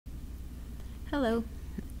Hello,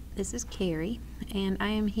 this is Carrie, and I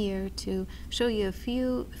am here to show you a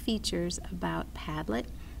few features about Padlet,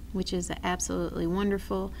 which is an absolutely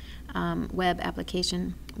wonderful web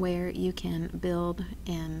application where you can build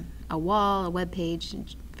a wall, a web page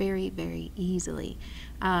very, very easily.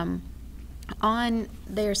 On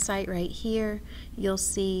their site right here, you'll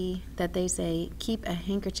see that they say, keep a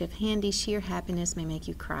handkerchief handy, sheer happiness may make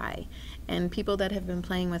you cry. And people that have been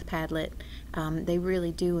playing with Padlet, they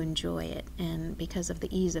really do enjoy it, and because of the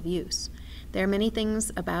ease of use. There are many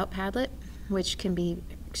things about Padlet which can be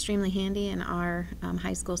extremely handy in our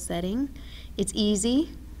high school setting. It's easy,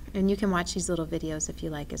 and you can watch these little videos if you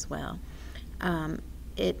like as well.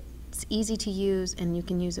 It's easy to use, and you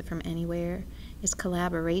can use it from anywhere. It's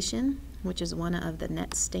collaboration, which is one of the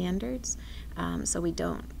net standards. So we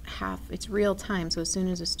don't have, it's real time, so as soon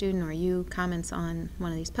as a student or you comments on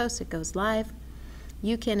one of these posts, it goes live.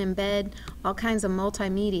 You can embed all kinds of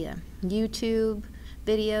multimedia, YouTube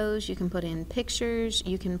videos, you can put in pictures,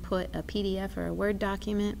 you can put a PDF or a Word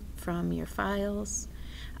document from your files.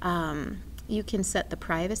 You can set the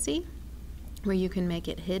privacy, where you can make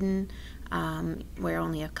it hidden, where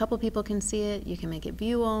only a couple people can see it. You can make it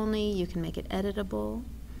view only, you can make it editable.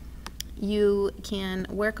 You can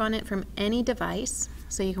work on it from any device,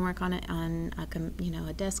 so you can work on it on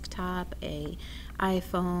a desktop, a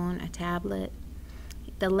iPhone, a tablet.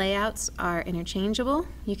 The layouts are interchangeable.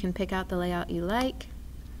 You can pick out the layout you like.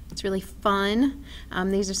 It's really fun.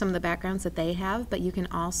 These are some of the backgrounds that they have, but you can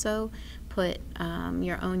also put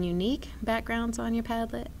your own unique backgrounds on your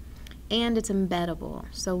Padlet. And it's embeddable,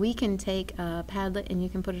 so we can take a Padlet and you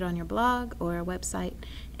can put it on your blog or a website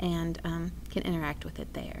and can interact with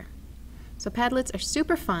it there. So Padlets are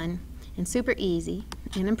super fun and super easy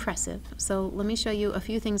and impressive. So let me show you a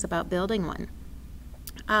few things about building one.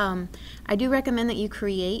 I do recommend that you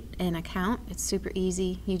create an account. It's super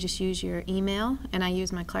easy. You just use your email, and I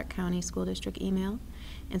use my Clark County School District email.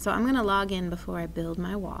 And so I'm going to log in before I build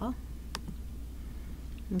my wall.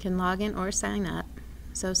 You can log in or sign up.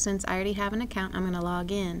 So since I already have an account, I'm going to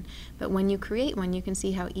log in. But when you create one, you can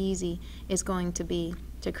see how easy it's going to be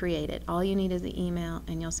to create it. All you need is the email,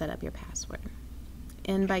 and you'll set up your password.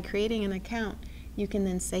 And by creating an account, you can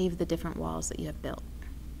then save the different walls that you have built.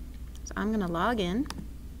 So I'm going to log in.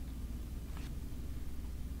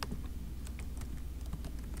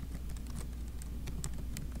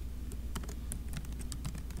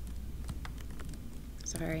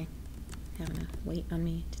 Sorry, having to wait on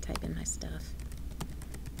me to type in my stuff.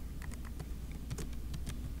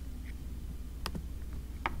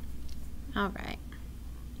 All right.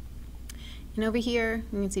 And over here,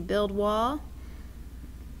 you can see build wall.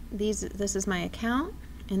 This is my account,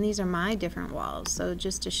 and these are my different walls. So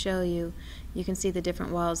just to show you, you can see the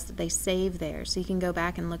different walls that they save there. So you can go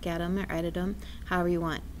back and look at them or edit them however you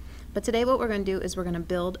want. But today what we're going to do is we're going to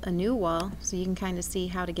build a new wall so you can kind of see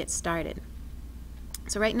how to get started.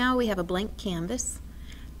 So right now we have a blank canvas,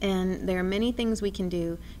 and there are many things we can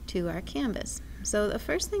do to our canvas. So the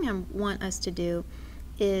first thing I want us to do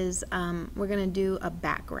is we're going to do a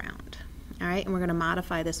background, all right, and we're going to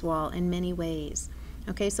modify this wall in many ways.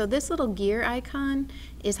 Okay, so this little gear icon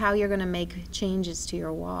is how you're going to make changes to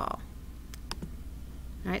your wall.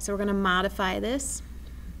 All right, so we're going to modify this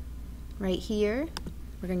right here.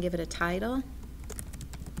 We're going to give it a title.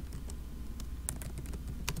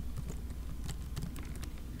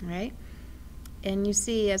 All right, and you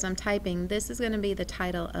see as I'm typing, this is going to be the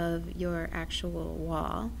title of your actual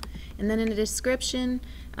wall. And then in the description,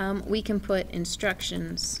 we can put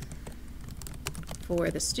instructions for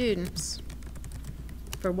the students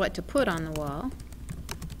for what to put on the wall.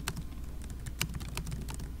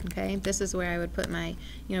 Okay, this is where I would put my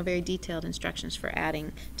very detailed instructions for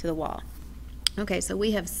adding to the wall. Okay, so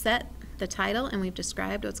we have set the title and we've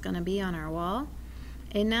described what's going to be on our wall.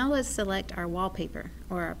 And now let's select our wallpaper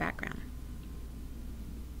or our background.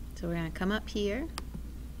 So we're going to come up here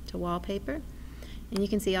to wallpaper, and you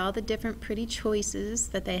can see all the different pretty choices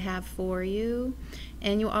that they have for you.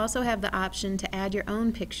 And you also have the option to add your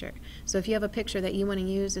own picture. So if you have a picture that you want to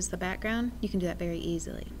use as the background, you can do that very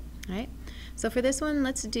easily. All right? So for this one,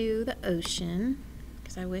 let's do the ocean,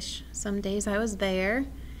 because I wish some days I was there.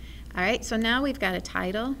 All right, so now we've got a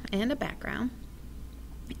title and a background.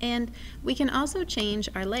 And we can also change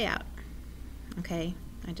our layout. Okay,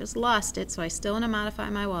 I just lost it, so I still want to modify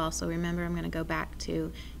my wall, so remember I'm going to go back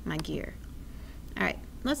to my gear. All right,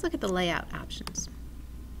 let's look at the layout options.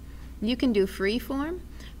 You can do freeform,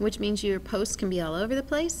 which means your posts can be all over the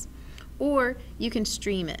place, or you can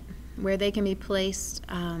stream it, where they can be placed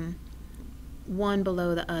one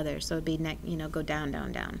below the other, so it'd be go down,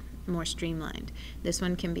 down, down, more streamlined. This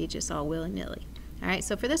one can be just all willy-nilly. All right,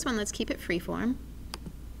 so for this one, let's keep it freeform.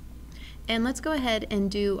 And let's go ahead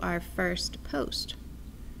and do our first post.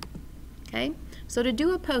 Okay, so to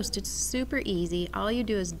do a post, it's super easy. All you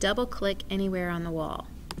do is double click anywhere on the wall.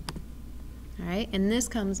 All right, and this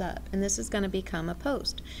comes up, and this is going to become a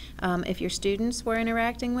post. If your students were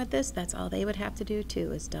interacting with this, that's all they would have to do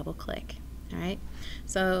too, is double click. All right,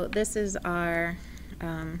 so this is our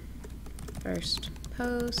first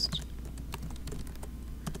post.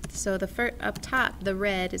 So the up top, the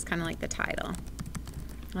red is kind of like the title.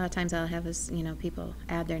 A lot of times I'll have this, you know, people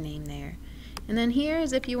add their name there. And then here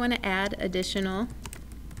is if you want to add additional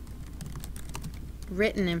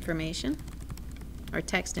written information or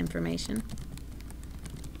text information.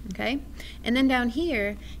 Okay, and then down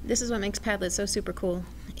here, this is what makes Padlet so super cool,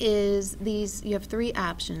 is you have three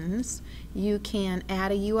options. You can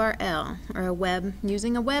add a URL or a web,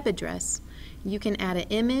 using a web address. You can add an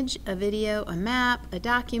image, a video, a map, a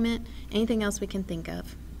document, anything else we can think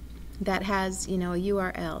of that has, you know, a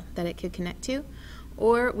URL that it could connect to.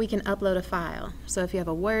 Or we can upload a file. So if you have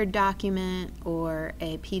a Word document or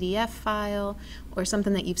a PDF file or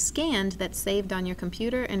something that you've scanned that's saved on your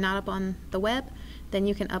computer and not up on the web, then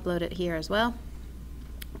you can upload it here as well.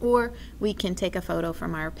 Or we can take a photo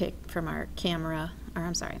from our camera, or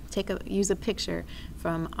I'm sorry, use a picture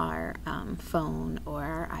from our phone or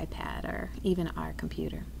our iPad or even our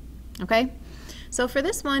computer. Okay, so for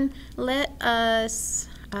this one, let us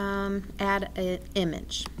add an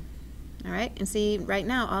image. All right, and see, right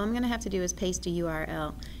now all I'm going to have to do is paste a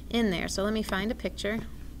URL in there. So let me find a picture.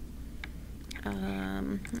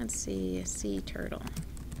 Let's see, a sea turtle.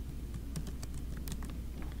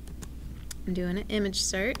 I'm doing an image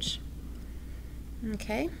search.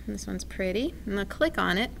 Okay, this one's pretty. I'm going to click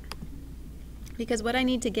on it because what I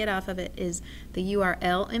need to get off of it is the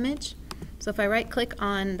URL image. So if I right click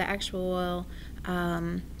on the actual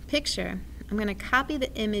picture, I'm going to copy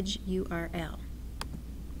the image URL.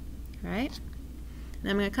 Right? And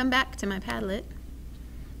I'm going to come back to my Padlet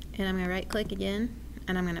and I'm going to right click again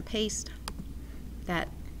and I'm going to paste that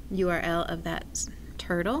URL of that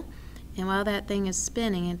turtle, and while that thing is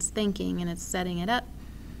spinning, it's thinking and it's setting it up,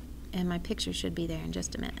 and my picture should be there in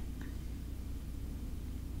just a minute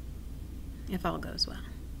if all goes well.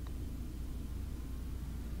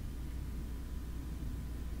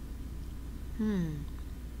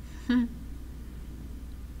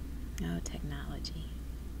 Oh, technology.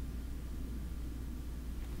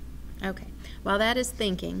 Okay, while that is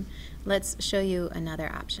thinking, let's show you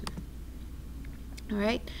another option. All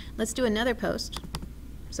right, let's do another post.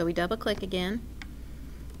 So we double click again.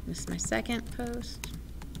 This is my second post.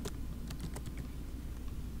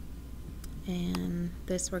 And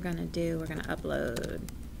this we're going to upload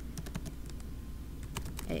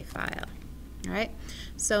a file. All right,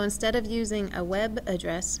 so instead of using a web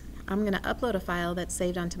address, I'm going to upload a file that's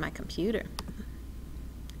saved onto my computer.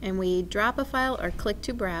 And we drop a file or click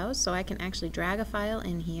to browse, so I can actually drag a file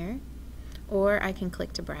in here, or I can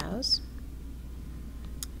click to browse.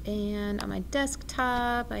 And on my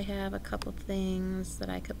desktop, I have a couple things that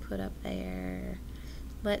I could put up there.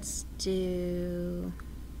 Let's do,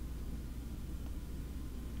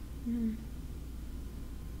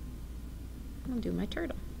 I'll do my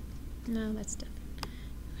turtle. No, that's different.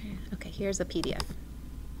 Okay, here's a PDF.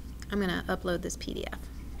 I'm going to upload this PDF.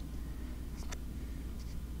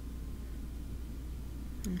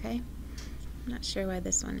 Okay, I'm not sure why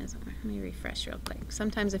this one isn't. Let me refresh real quick.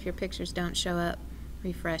 Sometimes if your pictures don't show up,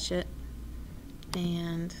 refresh it,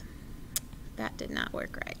 and that did not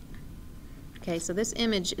work right. Okay, so this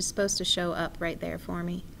image is supposed to show up right there for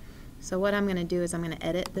me. So what I'm going to do is I'm going to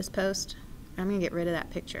edit this post. I'm going to get rid of that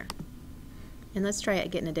picture, and let's try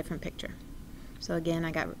it getting a different picture. So again,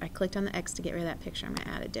 I clicked on the X to get rid of that picture. I'm going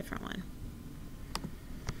to add a different one.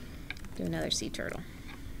 Do another sea turtle.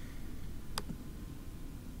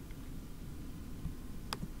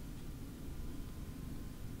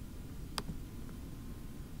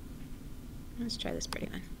 Let's try this pretty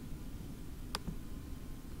one.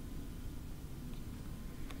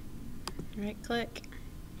 Right click,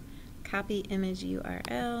 copy image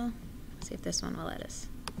URL. Let's see if this one will let us.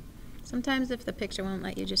 Sometimes if the picture won't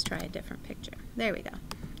let you, just try a different picture. There we go.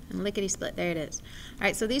 And lickety split, there it is. All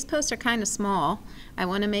right, so these posts are kind of small. I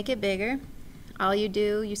want to make it bigger. All you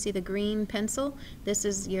do, you see the green pencil. This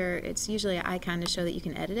is it's usually an icon to show that you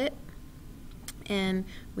can edit it. And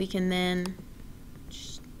we can then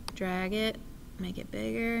drag it, make it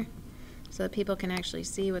bigger so that people can actually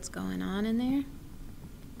see what's going on in there.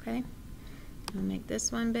 Okay, I'll make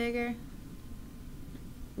this one bigger.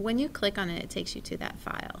 When you click on it, it takes you to that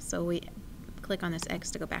file. So we click on this X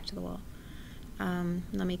to go back to the wall.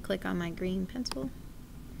 Let me click on my green pencil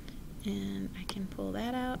and I can pull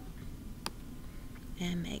that out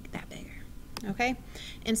and make that bigger. Okay,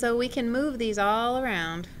 and so we can move these all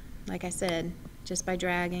around, like I said, just by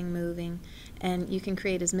dragging, moving, and you can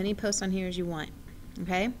create as many posts on here as you want.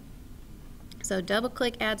 Okay, so double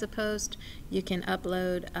click adds a post. You can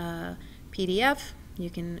upload a PDF,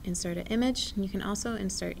 you can insert an image, and you can also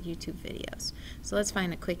insert YouTube videos. So let's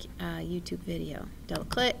find a quick YouTube video. Double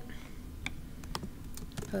click,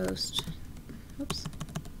 post, oops,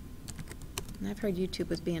 and I've heard YouTube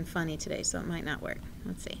was being funny today, so it might not work.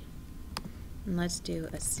 Let's see. And let's do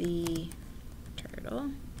a sea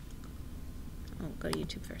turtle. Oh, go to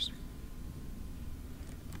YouTube first.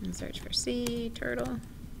 And search for sea turtle.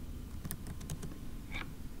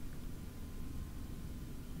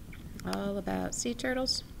 All about sea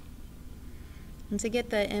turtles. And to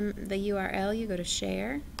get the URL, you go to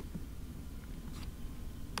share.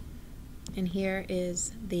 And here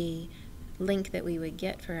is the link that we would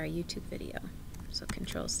get for our YouTube video. So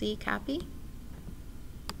Control C, copy.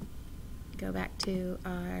 Go back to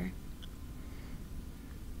our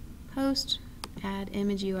post, add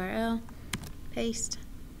image URL, paste,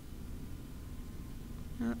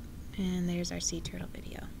 oh, and there's our sea turtle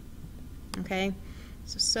video. Okay,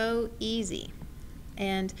 so easy.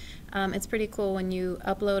 And it's pretty cool when you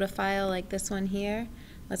upload a file like this one here.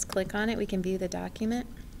 Let's click on it, we can view the document,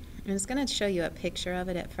 and it's going to show you a picture of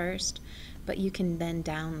it at first, but you can then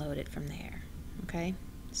download it from there. Okay,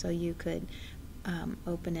 so you could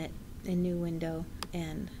open it a new window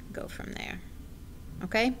and go from there.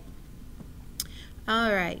 Okay,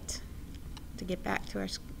 all right, to get back to our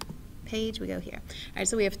page, we go here. All right,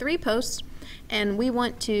 so we have 3 posts, and we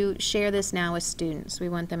want to share this now with students. We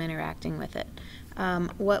want them interacting with it.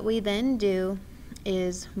 What we then do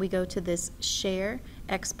is we go to this share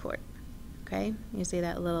export. Okay, you see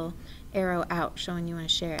that little arrow out showing you want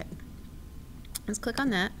to share it. Let's click on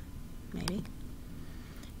that, maybe.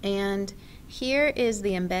 And here is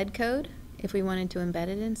the embed code if we wanted to embed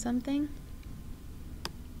it in something,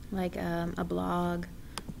 like a blog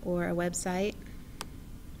or a website.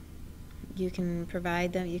 You can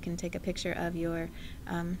provide them, you can take a picture of your,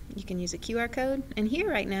 you can use a QR code. And here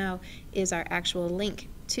right now is our actual link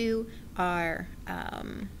to our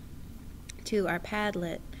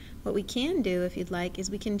Padlet. What we can do, if you'd like, is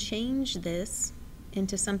we can change this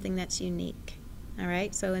into something that's unique. All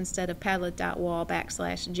right, so instead of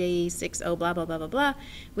padlet.wall/J60 blah blah blah blah blah,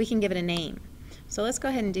 we can give it a name. So let's go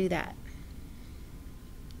ahead and do that.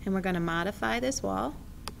 And we're going to modify this wall.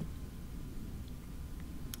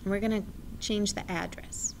 And we're going to change the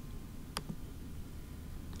address.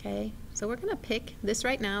 Okay, so we're going to pick this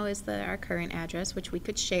right now is our current address, which we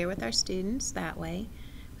could share with our students that way,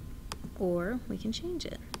 or we can change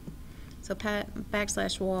it. So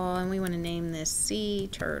 /wall, and we want to name this Sea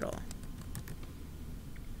Turtle.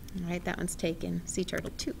 All right, that one's taken, Sea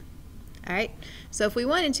Turtle 2. All right, so if we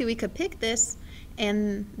wanted to, we could pick this,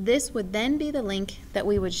 and this would then be the link that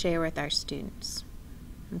we would share with our students.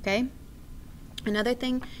 Okay? Another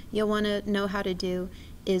thing you'll want to know how to do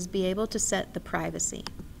is be able to set the privacy.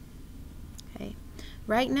 Okay.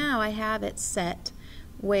 Right now I have it set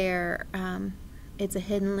where it's a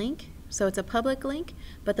hidden link, so it's a public link,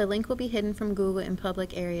 but the link will be hidden from Google in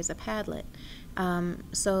public areas of Padlet.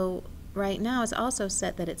 So right now it's also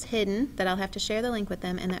set that it's hidden, that I'll have to share the link with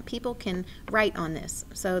them, and that people can write on this,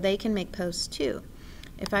 so they can make posts too.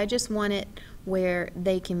 If I just want it where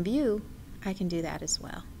they can view, I can do that as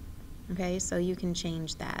well. Okay, so you can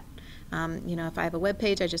change that. You know, if I have a web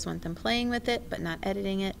page, I just want them playing with it but not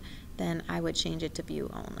editing it, then I would change it to view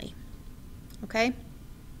only. Okay,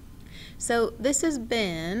 so this has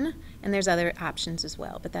been, and there's other options as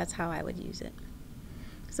well, but that's how I would use it.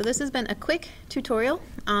 So this has been a quick tutorial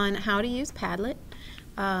on how to use Padlet.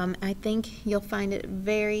 I think you'll find it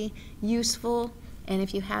very useful, and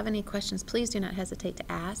if you have any questions, please do not hesitate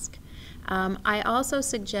to ask. I also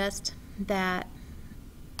suggest that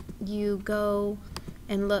you go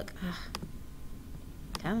and look,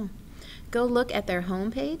 go look at their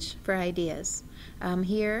homepage for ideas.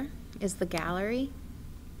 Here is the gallery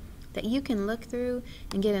that you can look through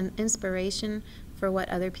and get an inspiration for what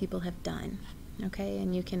other people have done. Okay,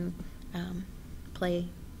 and you can play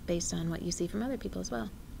based on what you see from other people as well.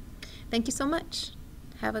 Thank you so much.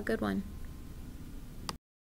 Have a good one.